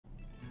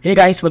Hey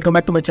guys, welcome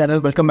back to my channel.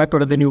 Welcome back to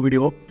another new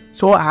video.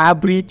 So I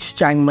have reached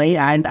Chiang Mai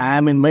and I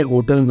am in my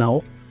hotel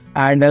now.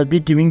 And I'll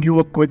be giving you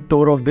a quick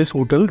tour of this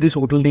hotel. This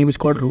hotel name is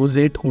called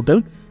Roseate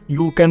Hotel.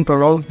 You can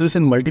pronounce this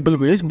in multiple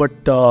ways,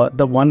 but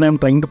the one I'm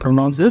trying to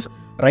pronounce is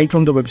right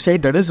from the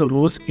website. That is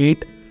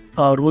Roseate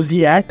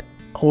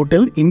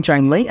Hotel in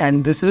Chiang Mai.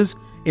 And this is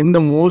in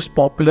the most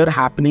popular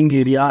happening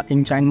area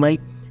in Chiang Mai.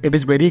 It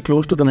is very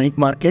close to the night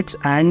markets,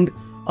 and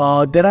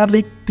there are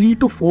like 3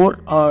 to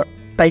 4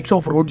 types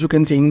of roads you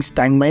can see in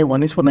Chiang Mai.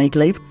 One is for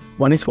nightlife,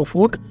 one is for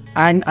food,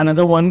 and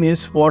another one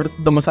is for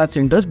the massage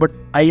centers. But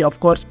I of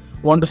course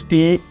want to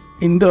stay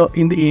in the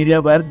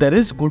area where there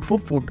is good for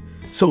food.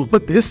 So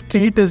but this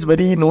street is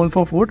very known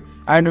for food,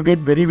 and you get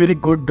very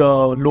good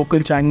local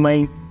Chiang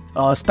Mai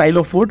style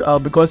of food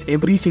because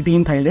every city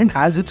in Thailand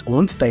has its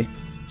own style.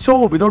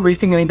 So without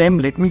wasting any time,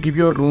 let me give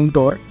you a room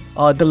tour.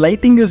 The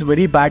lighting is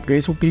very bad,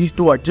 guys, so please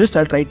do adjust.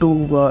 I'll try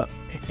to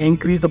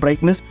increase the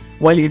brightness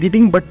while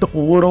editing, but the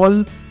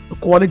overall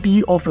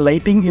quality of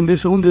lighting in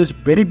this room, this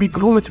very big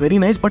room, it's very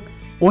nice, but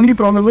only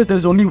problem is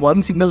there's only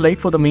one single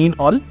light for the main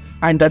hall,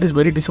 and that is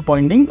very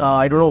disappointing.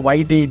 I don't know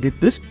why they did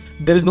this.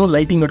 There is no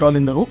lighting at all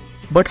in the room.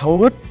 But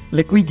however,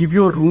 let me give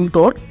you a room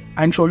tour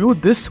and show you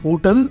this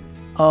hotel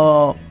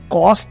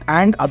cost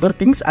and other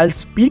things. I'll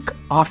speak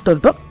after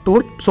the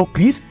tour, so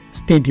please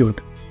stay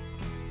tuned.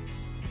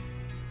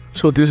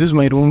 So this is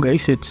my room,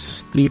 guys.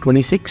 It's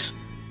 326.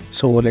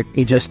 So let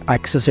me just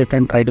access it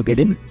and try to get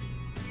in.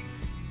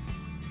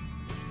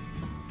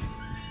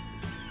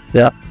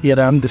 Yeah, here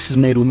I am. This is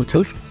my room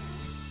itself.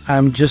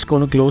 I'm just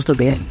going to close the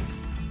door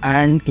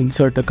and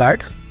insert the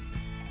card.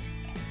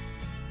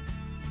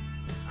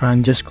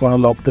 I'm just going to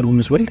lock the room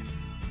as well.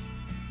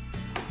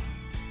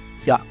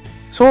 Yeah,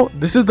 so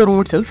this is the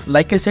room itself.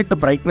 Like I said, the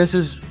brightness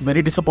is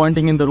very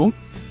disappointing in the room.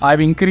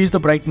 I've increased the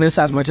brightness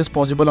as much as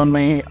possible on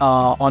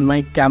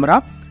my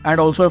camera,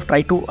 and also I'll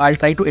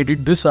try to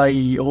edit this.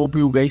 I hope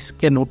you guys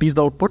can notice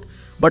the output.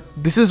 But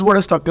this is what I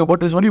was talking about.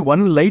 There's only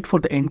one light for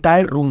the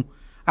entire room,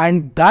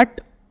 and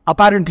that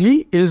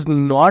apparently is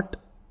not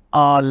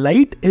a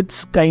light.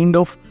 It's kind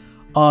of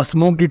a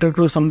smoke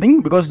detector or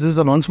something, because this is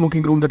a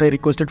non-smoking room that I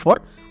requested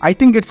for. I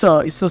think it's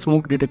a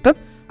smoke detector,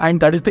 and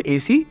that is the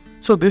AC.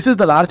 So this is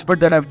the large bed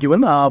that I've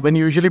given. When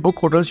you usually book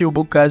hotels, you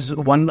book as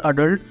 1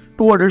 adult,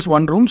 2 adults,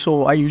 1 room.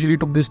 So I usually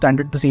took this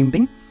standard, the same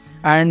thing.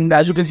 And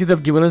as you can see,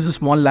 they've given us a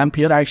small lamp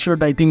here. I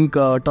should, I think,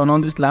 turn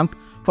on this lamp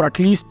for at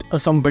least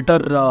some better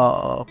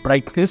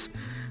brightness.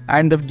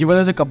 And they've given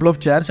us a couple of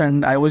chairs,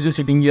 and I was just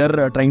sitting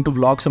here trying to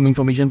vlog some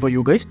information for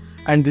you guys.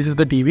 And this is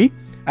the TV,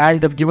 and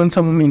they've given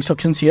some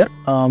instructions here.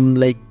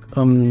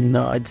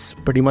 It's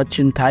pretty much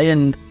in Thai,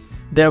 and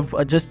they've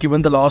just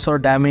given the loss or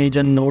damage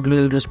and hotel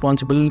is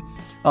responsible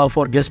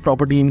for guest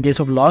property in case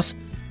of loss.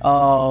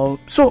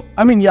 So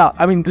I mean, yeah,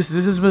 I mean this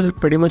is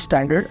pretty much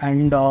standard.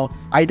 And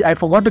I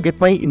forgot to get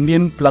my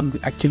Indian plug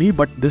actually,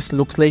 but this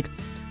looks like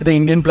the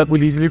Indian plug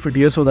will easily fit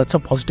here, so that's a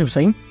positive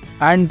sign.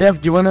 And they've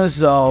given us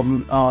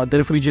the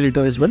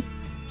refrigerator as well,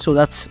 so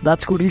that's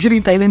good. Usually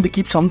in Thailand they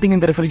keep something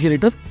in the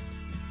refrigerator.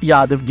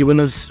 Yeah, they've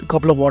given us a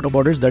couple of water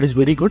bottles. That is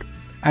very good.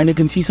 And you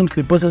can see some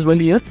slippers as well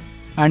here.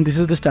 And this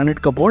is the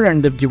standard cupboard,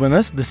 and they've given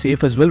us the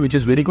safe as well, which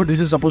is very good. This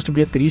is supposed to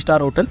be a 3-star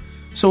hotel,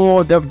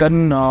 so they've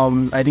done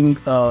I think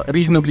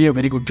reasonably a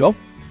very good job.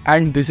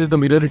 And this is the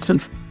mirror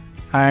itself,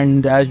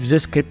 and I've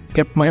just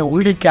kept my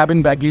only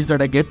cabin baggage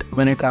that I get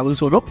when I travel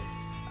solo.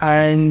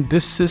 And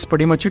this is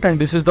pretty much it. And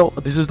this is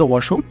the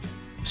washroom.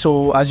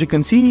 So as you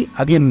can see,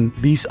 again,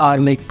 these are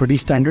like pretty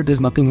standard.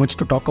 There's nothing much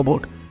to talk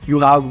about. You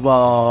have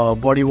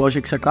body wash,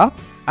 etc.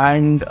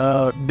 And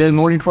there's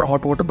no need for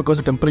hot water because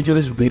the temperature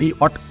is very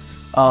hot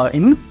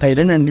in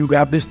Thailand. And you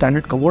have this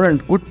standard cupboard,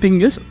 and good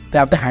thing is they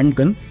have the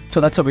handgun,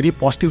 so that's a very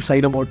positive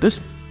side about this.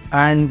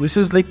 And this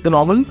is like the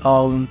normal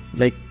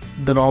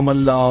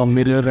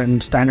mirror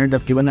and standard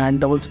they've given hand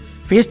towels,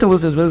 face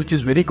towels as well, which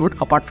is very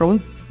good apart from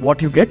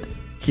what you get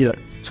here.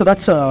 So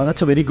that's a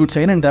very good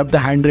sign. And they have the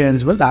hand rail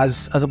as well.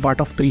 As a part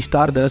of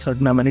 3-star, there are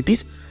certain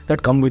amenities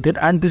that come with it.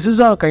 And this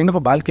is a kind of a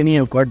balcony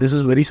I've got. This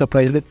is very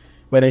surprising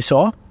when I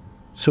saw.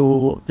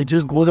 So it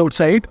just goes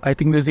outside. I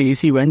think there's the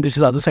AC vent. This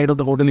is the other side of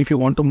the hotel if you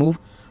want to move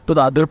to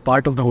the other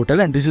part of the hotel.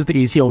 And this is the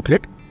AC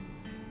outlet.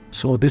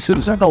 So this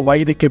is, I don't know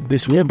why they kept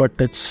this way, but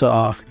it's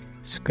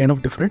kind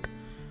of different.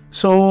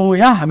 So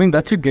yeah, I mean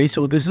that's it, guys.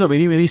 So this is a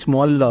very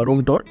small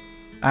room tour.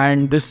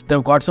 And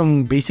they've got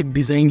some basic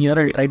design here.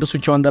 I'll try to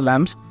switch on the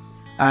lamps.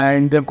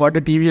 And they've got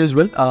the TV as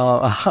well.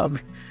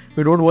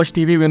 We don't watch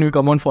TV when we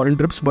come on foreign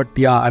trips, but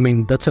yeah, I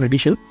mean that's an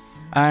addition.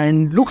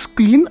 And looks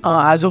clean.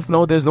 As of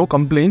now, there's no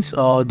complaints.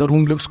 The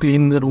room looks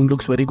clean. The room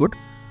looks very good.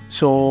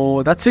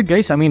 So that's it,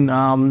 guys. I mean,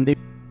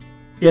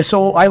 yeah.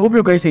 So I hope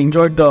you guys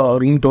enjoyed the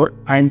room tour,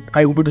 and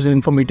I hope it was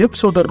informative.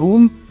 So the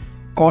room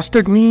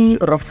costed me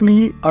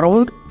roughly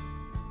around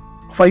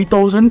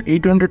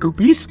 5,800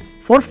 rupees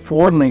for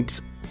 4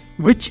 nights.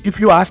 Which, if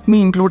you ask me,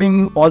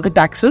 including all the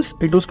taxes,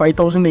 it was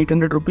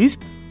 5,800 rupees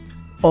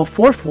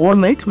for 4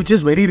 nights, which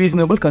is very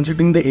reasonable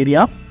considering the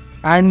area.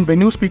 And when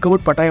you speak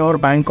about Pattaya or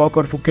Bangkok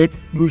or Phuket,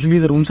 usually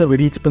the rooms are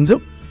very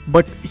expensive.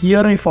 but here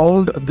I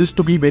found this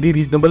to be very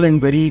reasonable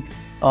and very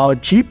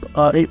cheap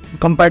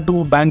compared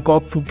to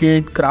Bangkok,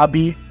 Phuket,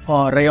 Krabi,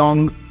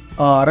 Rayong,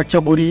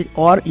 Ratchaburi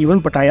or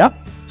even Pattaya.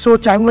 So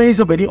Chiang Mai is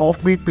a very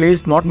offbeat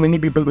place. Not many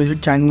people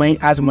visit Chiang Mai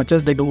as much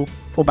as they do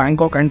for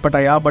Bangkok and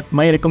Pattaya, but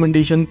my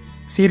recommendation,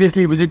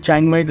 seriously visit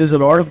Chiang Mai. There's a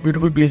lot of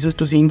beautiful places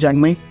to see in Chiang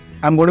Mai.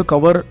 I'm going to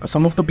cover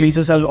some of the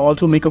places. I'll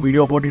also make a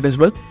video about it as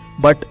well,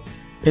 but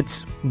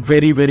it's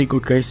very, very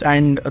good, guys.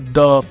 And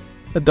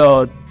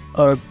the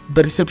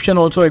reception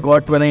also I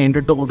got when I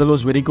entered the hotel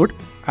was very good.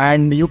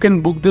 And you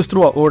can book this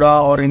through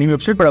Agoda or any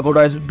website, but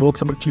Agoda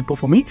works a bit cheaper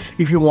for me.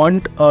 If you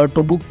want to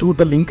book through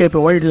the link I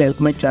provide, it'll help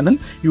my channel.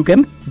 You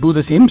can do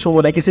the same. So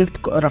like I said,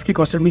 it roughly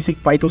costed me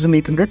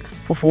 5,800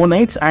 for 4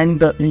 nights,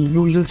 and the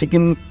usual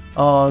check-in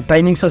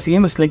timings are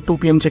same. It's like 2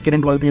 PM check-in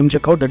and 12 PM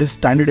check-out. That is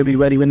standard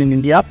everywhere, even in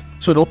India.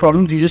 So no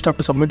problem. You just have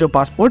to submit your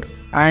passport,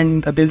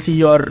 and they'll see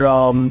your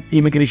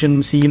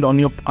immigration seal on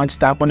your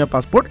stamp on your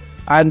passport,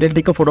 and they'll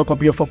take a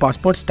photocopy of a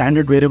passport,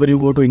 standard wherever you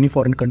go to any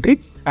foreign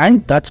country.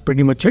 And that's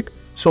pretty much it.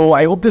 So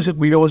I hope this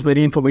video was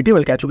very informative.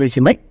 I'll catch you guys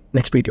in my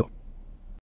next video.